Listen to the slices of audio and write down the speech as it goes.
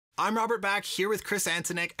I'm Robert Back here with Chris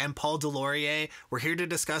Antonik and Paul Deslauriers. We're here to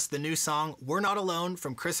discuss the new song We're Not Alone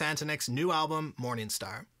from Chris Antonik's new album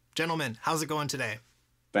Morningstar. Gentlemen, how's it going today?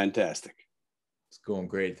 Fantastic. It's going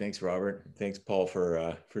great. Thanks, Robert. Thanks, Paul,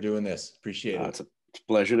 for doing this. Appreciate it. It's a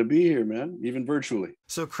pleasure to be here, man, even virtually.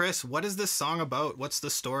 So, Chris, what is this song about? What's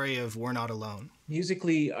the story of We're Not Alone?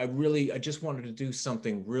 Musically, I just wanted to do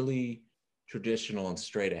something really traditional and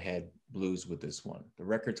straight ahead blues with this one. The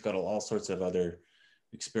record's got all sorts of other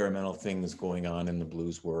experimental things going on in the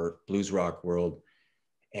blues rock world.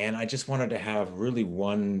 And I just wanted to have really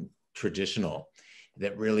one traditional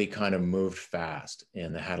that really kind of moved fast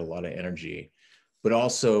and had a lot of energy, but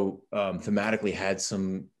also thematically had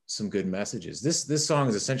some good messages. This song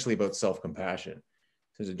is essentially about self-compassion.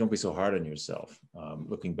 So don't be so hard on yourself.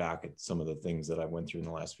 Looking back at some of the things that I went through in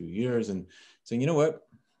the last few years and saying, you know what,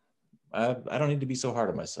 I don't need to be so hard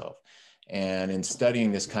on myself. And in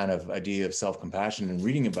studying this kind of idea of self-compassion and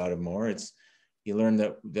reading about it more, you learn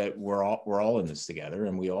that we're all in this together,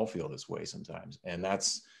 and we all feel this way sometimes. And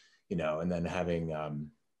that's, and then having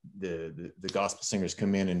the gospel singers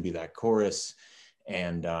come in and be that chorus,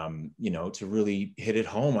 and to really hit it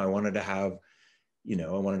home, I wanted to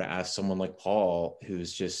ask someone like Paul,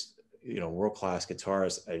 who's just world-class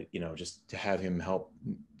guitarist, just to have him help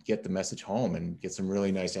get the message home and get some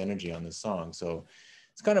really nice energy on this song. So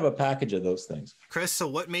it's kind of a package of those things. Chris, so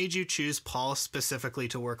what made you choose Paul specifically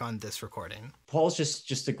to work on this recording? Paul's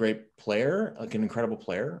just a great player, like an incredible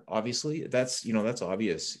player. Obviously, that's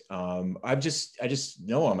obvious. I just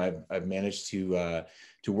know him. I've managed to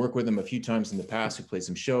work with him a few times in the past. We played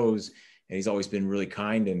some shows, and he's always been really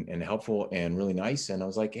kind and helpful and really nice. And I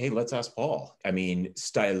was like, hey, let's ask Paul. I mean,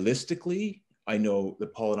 stylistically, I know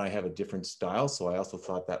that Paul and I have a different style, so I also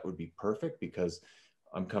thought that would be perfect because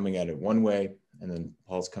I'm coming at it one way, and then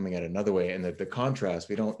Paul's coming at it another way, and the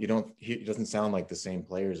contrast, it doesn't sound like the same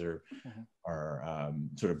players are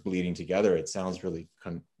sort of bleeding together. It sounds really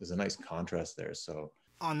there's a nice contrast there. So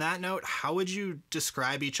on that note, how would you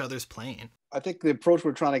describe each other's playing? I think the approach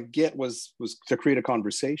we're trying to get was to create a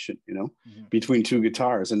conversation, between two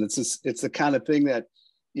guitars, and it's the kind of thing that,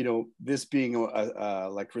 this being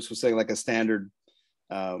like Chris was saying, like a standard,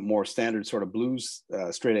 more standard sort of blues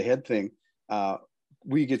straight ahead thing.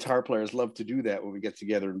 We guitar players love to do that when we get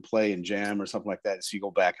together and play and jam or something like that. So you go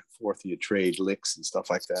back and forth and you trade licks and stuff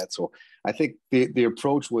like that. So I think the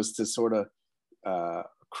approach was to sort of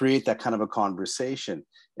create that kind of a conversation,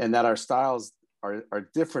 and that our styles are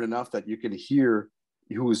different enough that you can hear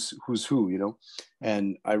who's who,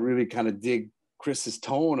 And I really kind of dig Chris's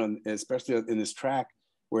tone, and especially in this track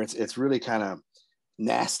where it's really kind of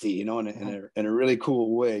nasty, in a really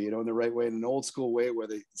cool way, in the right way, in an old school way where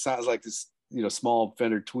it sounds like this, small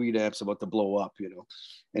Fender Tweed amps about to blow up, and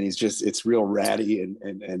it's real ratty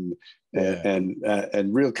and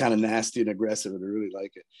real kind of nasty and aggressive, and I really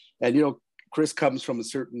like it. And Chris comes from a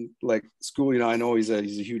certain school, I know he's a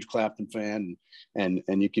huge Clapton fan, and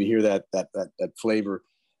you can hear that flavor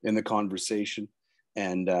in the conversation.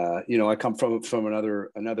 And I come from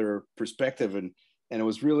another perspective, and it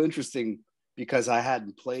was real interesting because I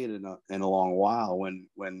hadn't played in a long while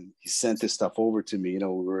when he sent this stuff over to me. We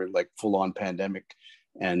were like full on pandemic,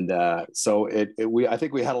 and so I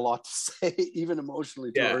think we had a lot to say, even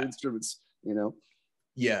emotionally, to our instruments.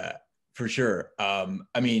 Yeah, for sure.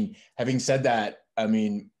 I mean, having said that,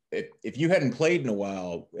 if you hadn't played in a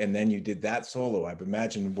while and then you did that solo, I've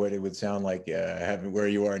imagined what it would sound like where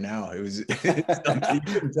you are now. It was you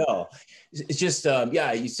couldn't tell. It's just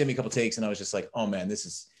you sent me a couple takes, and I was just like, oh man, this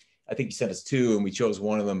is. I think you sent us two, and we chose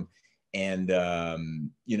one of them. And,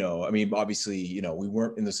 obviously, we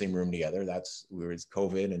weren't in the same room together. It's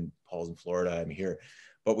COVID, and Paul's in Florida, I'm here.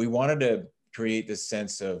 But we wanted to create this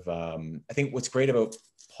sense of, I think what's great about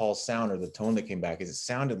Paul's sound, or the tone that came back, is it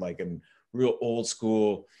sounded like a real old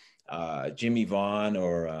school Jimmy Vaughn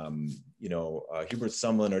or, Hubert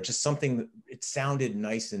Sumlin, or just something. It sounded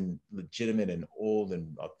nice and legitimate and old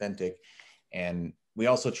and authentic. And we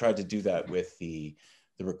also tried to do that with the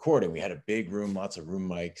recording. We had a big room, lots of room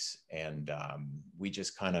mics, and we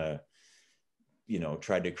just kind of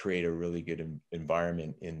tried to create a really good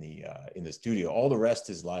environment in the studio. All the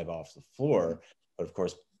rest is live off the floor, but of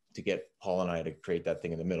course, to get Paul and I to create that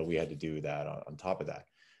thing in the middle, we had to do that on top of that.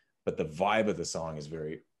 But the vibe of the song is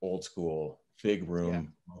very old school, big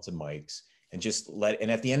room, lots of mics, and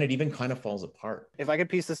and at the end it even kind of falls apart. If I could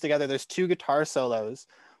piece this together, there's two guitar solos.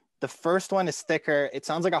 The first one is thicker. It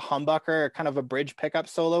sounds like a humbucker, kind of a bridge pickup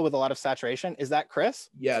solo with a lot of saturation. Is that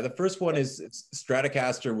Chris? Yeah, the first one is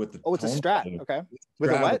Stratocaster with the it's a Strat. Volume. Okay.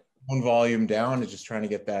 With a what? Tone volume down. It's just trying to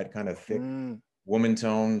get that kind of thick woman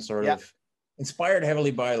tone, sort of inspired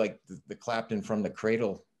heavily by like the Clapton From the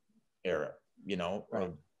Cradle era, you know,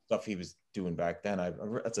 Right. stuff he was doing back then.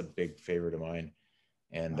 That's a big favorite of mine.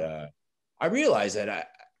 And I realize that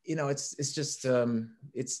it's just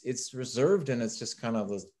it's reserved, and it's just kind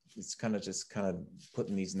of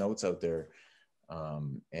putting these notes out there,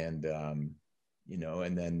 and then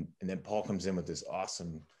Paul comes in with this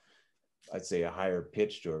awesome, I'd say a higher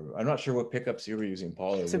pitched, or I'm not sure what pickups you were using,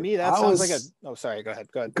 Paul. To me, that sounds like a. Oh, sorry. Go ahead.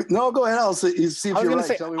 No, go ahead. I'll see if I was you're gonna right.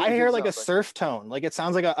 say, Tell me what I it hear gives like a out. surf tone. Like it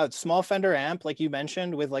sounds like a small Fender amp, like you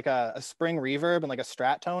mentioned, with like a spring reverb and like a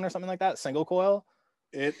Strat tone or something like that. Single coil.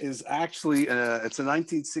 It is actually it's a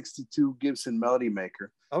 1962 Gibson Melody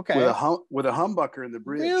Maker. Okay. With a humbucker in the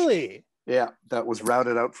bridge. Really? Yeah, that was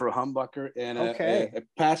routed out for a humbucker, and I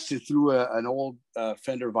patched it through an old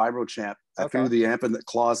Fender Vibro Champ. I threw the amp in the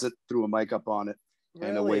closet, threw a mic up on it,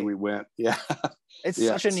 and away we went. Yeah, it's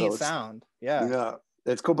such a neat sound. Yeah,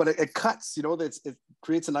 it's cool, but it cuts. You know, it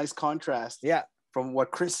creates a nice contrast. Yeah. From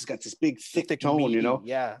what Chris has got, this big thick tone, meaty, you know.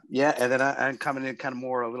 Yeah. Yeah, and then I'm coming in kind of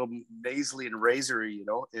more a little nasally and razory, you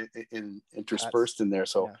know, interspersed in there.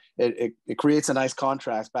 So it creates a nice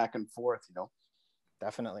contrast back and forth, you know.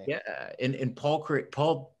 Definitely. Yeah, and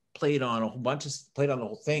Paul played on a whole bunch of the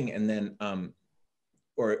whole thing, and then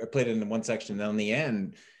or played it in one section. And then on the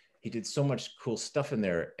end, he did so much cool stuff in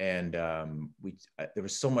there, and there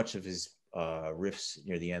was so much of his riffs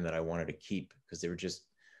near the end that I wanted to keep because they were just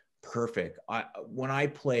perfect. When I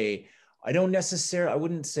play, I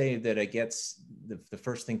wouldn't say that it gets the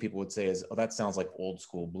first thing people would say is, oh, that sounds like old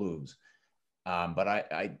school blues. But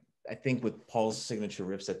I think with Paul's signature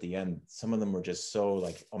riffs at the end, some of them were just so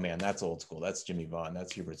like, oh man, that's old school. That's Jimmy Vaughn.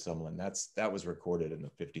 That's Hubert Sumlin. That was recorded in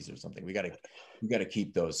the 50s or something. We got to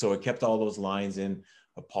keep those. So it kept all those lines in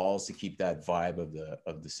of Paul's to keep that vibe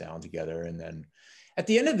of the sound together. And then at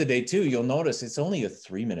the end of the day too, you'll notice it's only a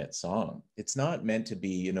 3-minute song. It's not meant to be,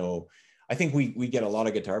 you know, I think we get a lot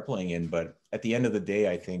of guitar playing in, but at the end of the day,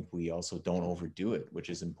 I think we also don't overdo it, which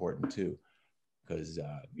is important too. Because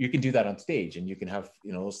you can do that on stage, and you can have,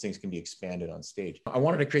 you know, those things can be expanded on stage. I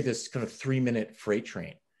wanted to create this kind of 3-minute freight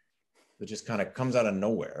train that just kind of comes out of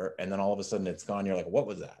nowhere, and then all of a sudden it's gone. You're like, what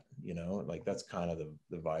was that? You know, like that's kind of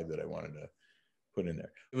the vibe that I wanted to put in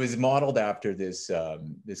there. It was modeled after this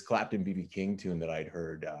Clapton B.B. King tune that I'd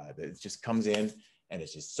heard. That it just comes in and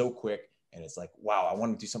it's just so quick, and it's like, wow, I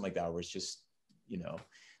want to do something like that where it's just, you know,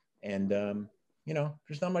 and you know,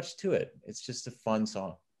 there's not much to it. It's just a fun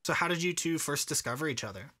song. So how did you two first discover each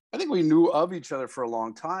other? I think we knew of each other for a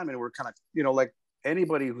long time, and we're kind of, you know, like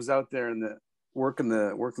anybody who's out there in the working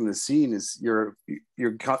the scene is you're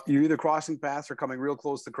either crossing paths or coming real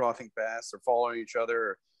close to crossing paths or following each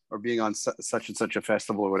other or being on such and such a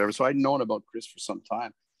festival or whatever. So I'd known about Chris for some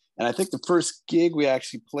time. And I think the first gig we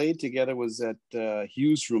actually played together was at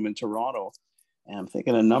Hughes Room in Toronto. And I'm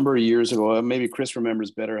thinking a number of years ago, maybe Chris remembers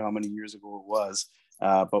better how many years ago it was.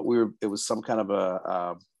 But it was some kind of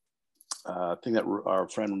a thing that our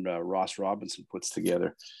friend Ross Robinson puts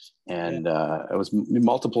together, and it was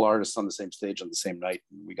multiple artists on the same stage on the same night.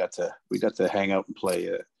 We got to hang out and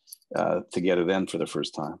play together then for the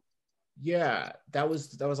first time. Yeah, that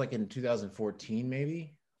was like in 2014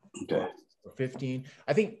 maybe. Okay. Or 15.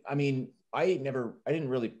 I think. I mean, I didn't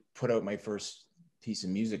really put out my first piece of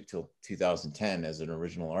music till 2010 as an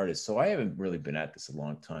original artist, so I haven't really been at this a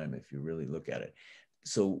long time if you really look at it.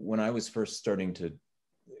 So when I was first starting to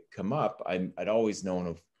come up, I'd always known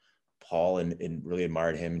of Paul and really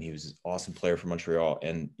admired him, and he was an awesome player from Montreal,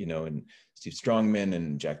 and you know, and Steve Strongman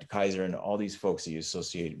and Jack DeKaiser and all these folks that you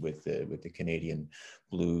associate with the Canadian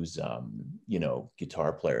blues, you know,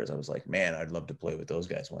 guitar players. I was like, man, I'd love to play with those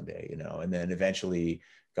guys one day, you know. And then eventually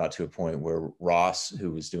got to a point where Ross,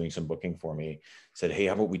 who was doing some booking for me, said, hey,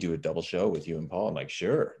 how about we do a double show with you and Paul? I'm like,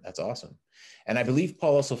 sure, that's awesome. And I believe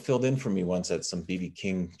Paul also filled in for me once at some B.B.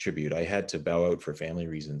 King tribute. I had to bow out for family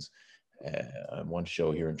reasons. On one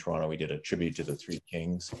show here in Toronto, we did a tribute to the three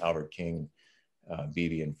Kings, Albert King,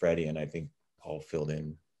 B.B. and Freddie, and I think Paul filled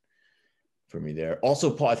in for me there. Also,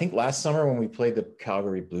 Paul, I think last summer when we played the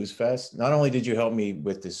Calgary Blues Fest, not only did you help me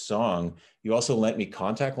with this song, you also lent me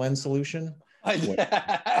contact lens solution.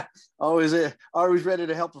 Always ready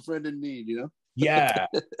to help a friend in need, you know? Yeah.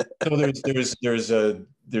 So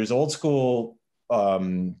there's old school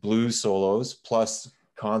blues solos plus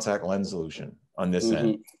contact lens solution on this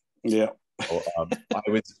end. Yeah. So,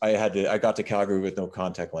 I got to Calgary with no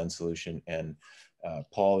contact lens solution, and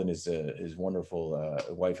Paul and his wonderful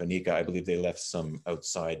wife Anika, I believe they left some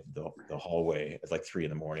outside the hallway at like 3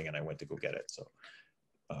 a.m, and I went to go get it. So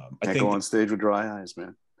I think go on stage with dry eyes,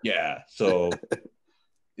 man. Yeah. So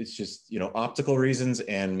it's just, you know, optical reasons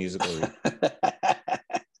and musical reasons.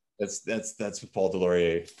 That's what Paul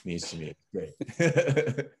Deslauriers means to me. Great.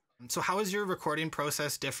 So how is your recording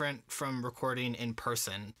process different from recording in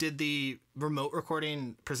person? Did the remote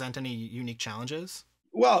recording present any unique challenges?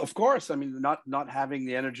 Well, of course. I mean, not having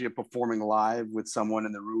the energy of performing live with someone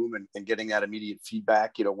in the room and getting that immediate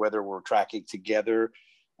feedback, whether we're tracking together,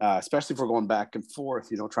 especially if we're going back and forth,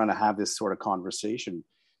 trying to have this sort of conversation.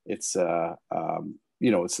 It's,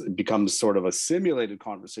 it becomes sort of a simulated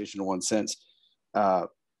conversation in one sense.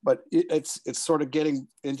 But it's sort of getting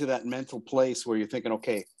into that mental place where you're thinking,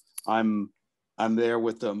 okay, I'm there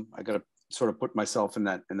with them. I got to sort of put myself in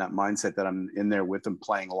that mindset that I'm in there with them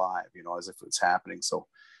playing live, as if it's happening. So,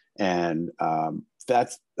 and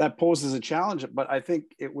that poses a challenge. But I think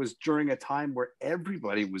it was during a time where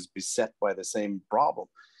everybody was beset by the same problem.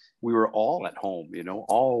 We were all at home,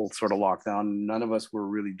 all sort of locked down. None of us were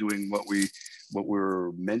really doing what we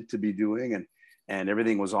were meant to be doing, and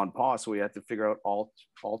everything was on pause. So we had to figure out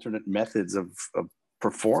alternate methods of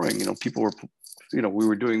performing. People were, we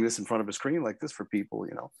were doing this in front of a screen like this for people,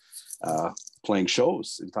 playing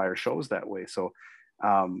entire shows that way. So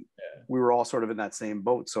we were all sort of in that same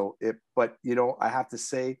boat. So but I have to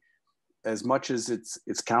say, as much as it's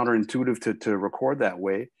counterintuitive to record that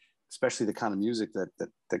way, especially the kind of music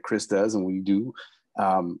that Chris does and we do,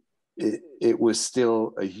 it was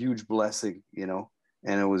still a huge blessing,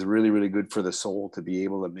 and it was really, really good for the soul to be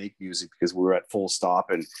able to make music, because we were at full stop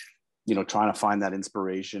and, trying to find that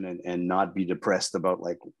inspiration and not be depressed about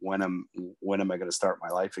like, when am I going to start my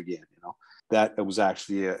life again? That it was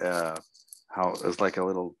actually how it was like a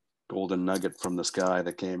little golden nugget from the sky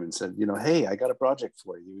that came and said, hey, I got a project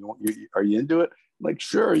for you. Are you into it? I'm like,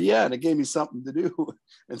 sure. Yeah. And it gave me something to do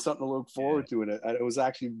and something to look forward to. And it was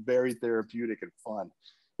actually very therapeutic and fun.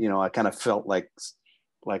 I kind of felt like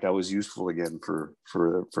I was useful again for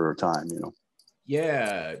a time,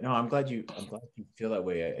 Yeah, no, I'm glad you feel that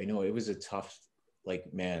way. I know it was a tough,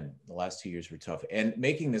 the last 2 years were tough, and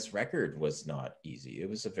making this record was not easy. It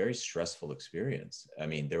was a very stressful experience. I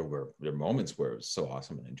mean, there were moments where it was so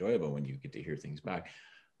awesome and enjoyable when you get to hear things back,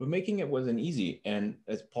 but making it wasn't easy. And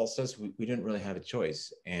as Paul says, we didn't really have a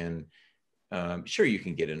choice. And sure, you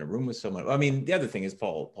can get in a room with someone. I mean, the other thing is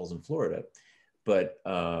Paul's in Florida, but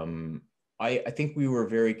I think we were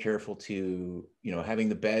very careful to, having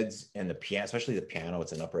the beds and the piano, especially the piano,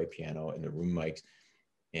 it's an upright piano, and the room mics,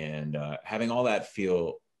 and having all that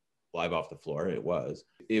feel live off the floor. It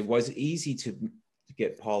was easy to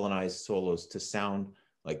get Paul and I's solos to sound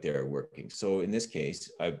like they're working. So in this case,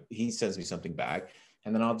 he sends me something back,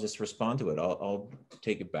 and then I'll just respond to it. I'll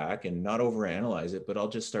take it back and not overanalyze it, but I'll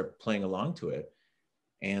just start playing along to it.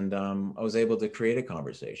 And I was able to create a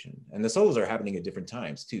conversation. And the solos are happening at different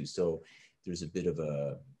times too. So there's a bit of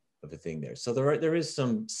a thing there. So there is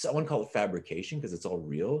someone call it fabrication, because it's all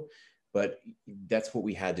real, but that's what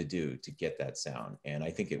we had to do to get that sound. And I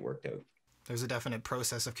think it worked out. There's a definite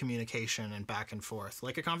process of communication and back and forth,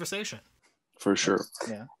 like a conversation. For sure.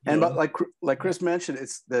 Yeah. And but like Chris mentioned,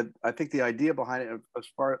 it's that I think the idea behind it, as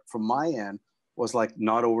far from my end, was like,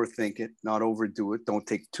 not overthink it, not overdo it. Don't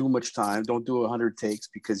take too much time. Don't do 100 takes,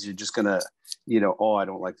 because you're just gonna, oh, I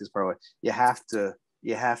don't like this part. You have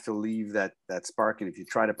to leave that spark. And if you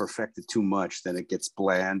try to perfect it too much, then it gets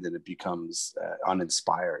bland and it becomes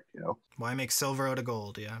uninspired, Why make silver out of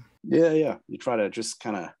gold? Yeah. Yeah. You try to just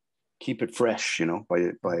kind of keep it fresh,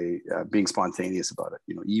 by being spontaneous about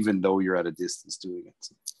it, even though you're at a distance doing it.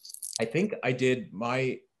 I think I did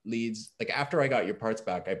my leads, like after I got your parts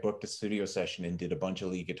back, I booked a studio session and did a bunch of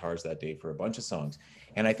lead guitars that day for a bunch of songs.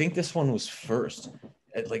 And I think this one was first.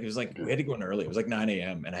 It was like, we had to go in early. It was like 9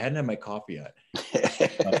 a.m. and I hadn't had my coffee yet.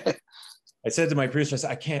 I said to my producer, I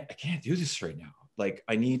said, I can't do this right now. Like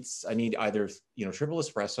I need either, triple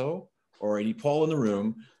espresso, or I need Paul in the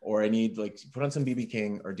room, or I need put on some BB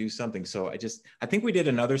King or do something. So I think we did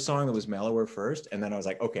another song that was mellower first. And then I was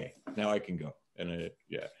like, okay, now I can go. And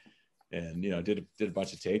and did a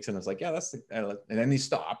bunch of takes, and I was like, yeah, and then you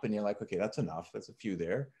stop and you're like, okay, that's enough. That's a few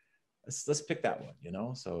there. Let's pick that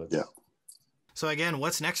one, So it's, yeah. So again,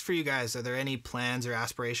 what's next for you guys? Are there any plans or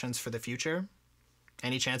aspirations for the future?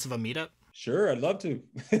 Any chance of a meetup? Sure, I'd love to.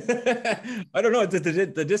 I don't know,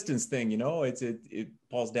 the distance thing, it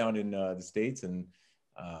Paul's down in the States, and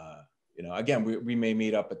again, we may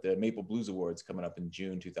meet up at the Maple Blues Awards coming up in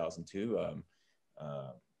June 2002.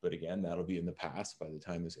 But again, that'll be in the past by the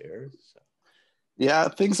time this airs. So. Yeah,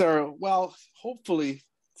 hopefully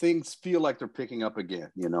things feel like they're picking up again,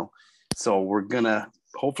 So we're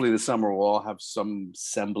hopefully this summer we'll all have some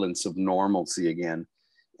semblance of normalcy again.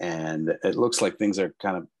 And it looks like things are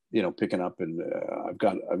kind of, picking up. And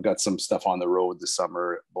I've got some stuff on the road this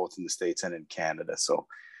summer, both in the States and in Canada. So,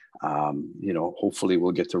 hopefully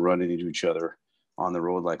we'll get to run into each other on the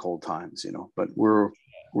road like old times, but we're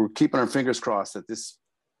we're keeping our fingers crossed that this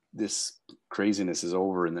craziness is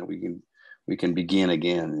over and that we can begin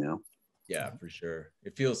again, you know. Yeah, for sure.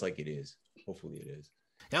 It feels like it is. Hopefully it is.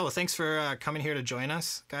 Yeah, well, thanks for coming here to join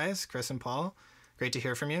us, guys, Chris and Paul. Great to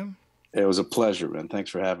hear from you. It was a pleasure, man. Thanks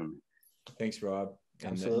for having me. Thanks, Rob.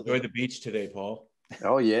 And Absolutely. enjoy the beach today, Paul.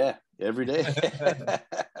 Oh, yeah. Every day.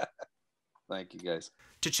 Thank you, guys.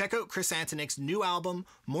 To check out Chris Antonik's new album,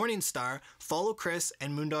 Morningstar, follow Chris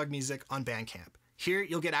and Moondog Music on Bandcamp. Here,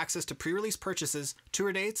 you'll get access to pre-release purchases,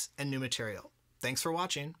 tour dates, and new material. Thanks for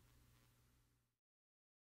watching.